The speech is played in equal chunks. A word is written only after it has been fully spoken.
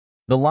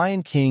The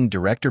Lion King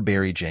director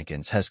Barry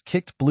Jenkins has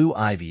kicked Blue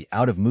Ivy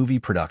out of movie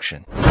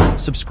production.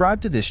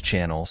 Subscribe to this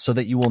channel so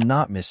that you will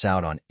not miss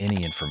out on any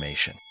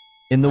information.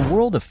 In the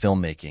world of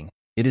filmmaking,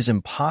 it is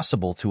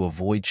impossible to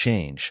avoid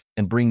change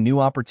and bring new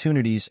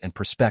opportunities and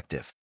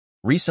perspective.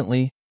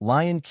 Recently,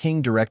 Lion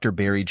King director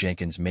Barry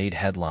Jenkins made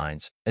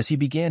headlines as he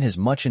began his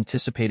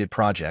much-anticipated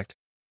project,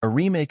 a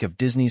remake of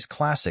Disney's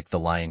classic The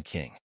Lion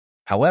King.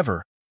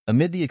 However,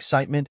 amid the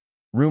excitement,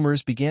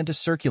 rumors began to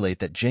circulate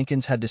that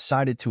Jenkins had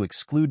decided to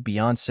exclude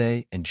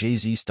Beyoncé and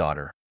Jay-Z's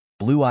daughter,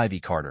 Blue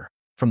Ivy Carter,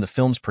 from the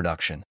film's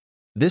production.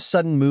 This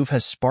sudden move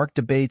has sparked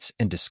debates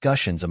and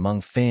discussions among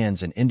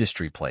fans and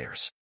industry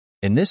players.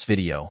 In this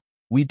video,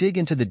 we dig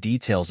into the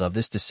details of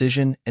this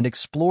decision and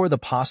explore the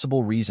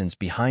possible reasons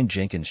behind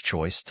Jenkins'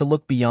 choice to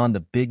look beyond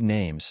the big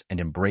names and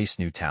embrace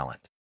new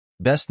talent.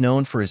 Best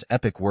known for his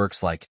epic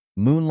works like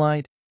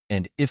Moonlight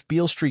and If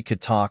Beale Street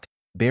Could Talk,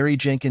 Barry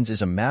Jenkins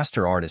is a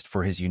master artist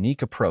for his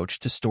unique approach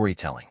to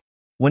storytelling.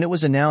 When it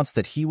was announced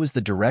that he was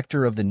the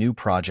director of the new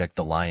project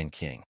The Lion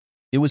King,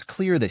 it was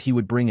clear that he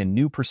would bring a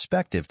new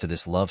perspective to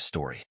this love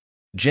story.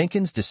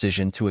 Jenkins'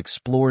 decision to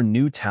explore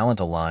new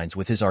talent aligns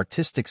with his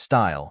artistic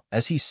style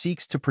as he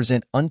seeks to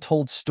present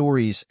untold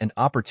stories and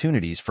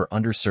opportunities for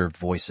underserved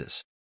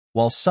voices.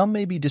 While some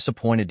may be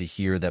disappointed to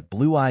hear that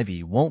Blue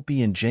Ivy won't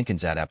be in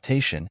Jenkins'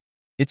 adaptation,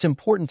 it's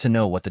important to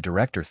know what the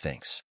director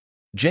thinks.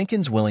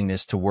 Jenkins'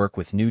 willingness to work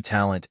with new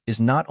talent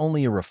is not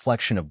only a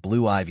reflection of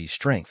Blue Ivy's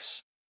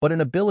strengths, but an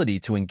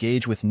ability to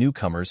engage with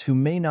newcomers who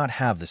may not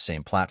have the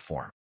same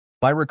platform.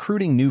 By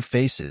recruiting new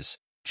faces,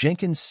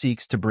 Jenkins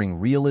seeks to bring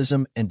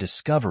realism and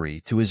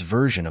discovery to his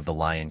version of The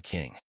Lion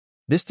King.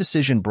 This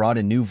decision brought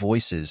in new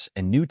voices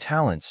and new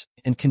talents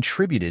and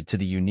contributed to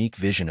the unique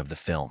vision of the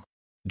film.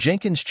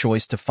 Jenkins'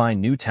 choice to find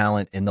new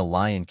talent in The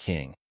Lion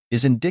King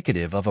is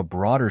indicative of a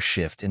broader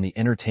shift in the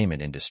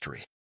entertainment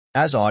industry.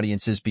 As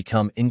audiences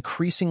become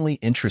increasingly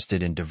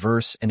interested in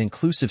diverse and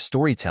inclusive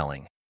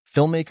storytelling,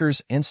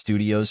 filmmakers and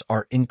studios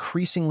are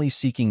increasingly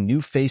seeking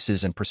new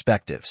faces and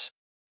perspectives.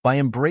 By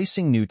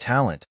embracing new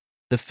talent,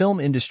 the film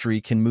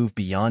industry can move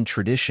beyond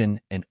tradition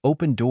and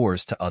open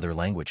doors to other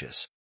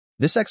languages.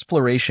 This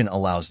exploration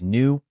allows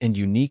new and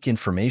unique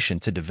information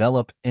to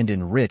develop and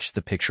enrich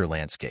the picture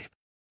landscape.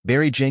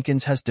 Barry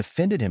Jenkins has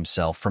defended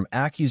himself from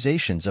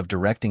accusations of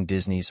directing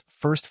Disney's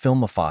first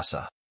film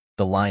Mufasa,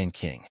 The Lion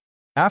King.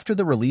 After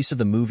the release of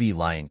the movie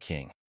Lion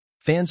King,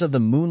 fans of the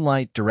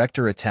Moonlight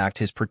director attacked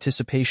his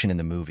participation in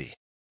the movie.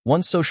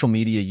 One social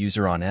media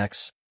user on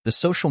X, the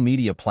social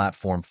media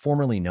platform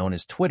formerly known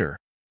as Twitter,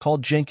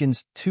 called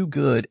Jenkins too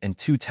good and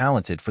too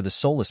talented for the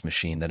soulless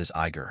machine that is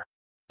Iger.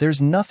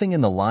 "There's nothing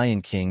in The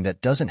Lion King that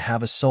doesn't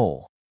have a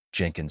soul,"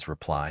 Jenkins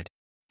replied.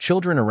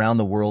 Children around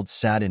the world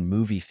sat in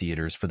movie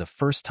theaters for the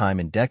first time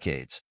in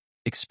decades,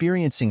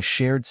 experiencing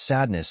shared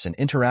sadness and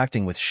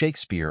interacting with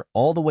Shakespeare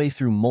all the way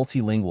through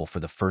multilingual for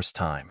the first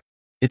time.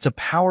 It's a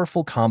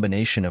powerful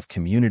combination of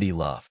community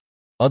love.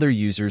 Other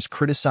users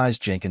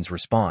criticized Jenkins'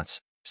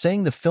 response,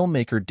 saying the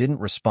filmmaker didn't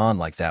respond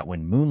like that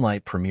when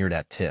Moonlight premiered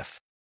at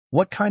TIFF.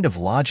 "What kind of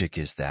logic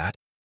is that?"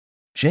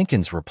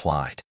 Jenkins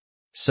replied.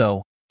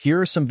 "So, here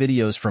are some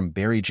videos from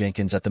Barry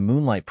Jenkins at the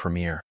Moonlight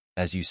premiere,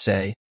 as you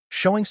say,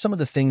 showing some of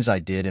the things I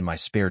did in my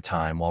spare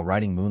time while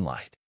writing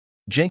Moonlight."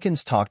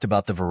 Jenkins talked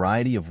about the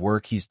variety of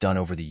work he's done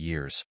over the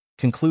years,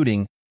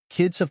 concluding,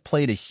 "Kids have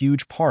played a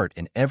huge part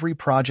in every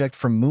project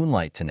from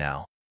Moonlight to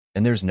now,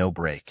 and there's no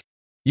break.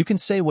 You can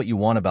say what you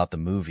want about the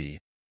movie,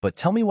 but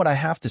tell me what I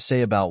have to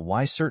say about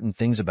why certain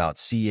things about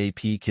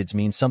CAP Kids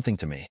mean something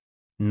to me."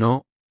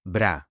 No,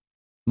 bra.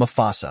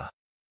 Mufasa.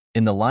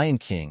 In The Lion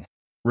King,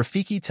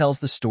 Rafiki tells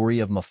the story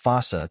of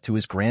Mufasa to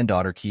his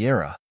granddaughter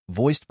Kiara,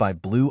 voiced by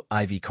Blue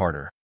Ivy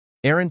Carter.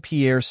 Aaron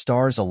Pierre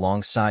stars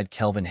alongside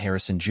Kelvin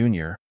Harrison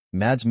Jr.,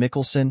 Mads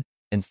Mikkelsen,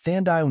 and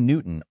Thandai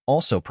Newton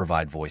also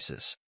provide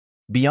voices.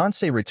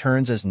 Beyoncé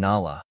returns as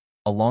Nala,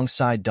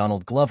 alongside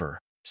Donald Glover,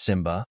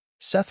 Simba,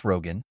 Seth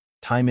Rogen,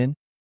 Timon,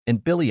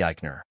 and Billy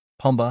Eichner,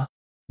 Pumbaa.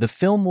 The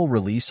film will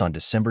release on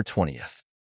December 20th.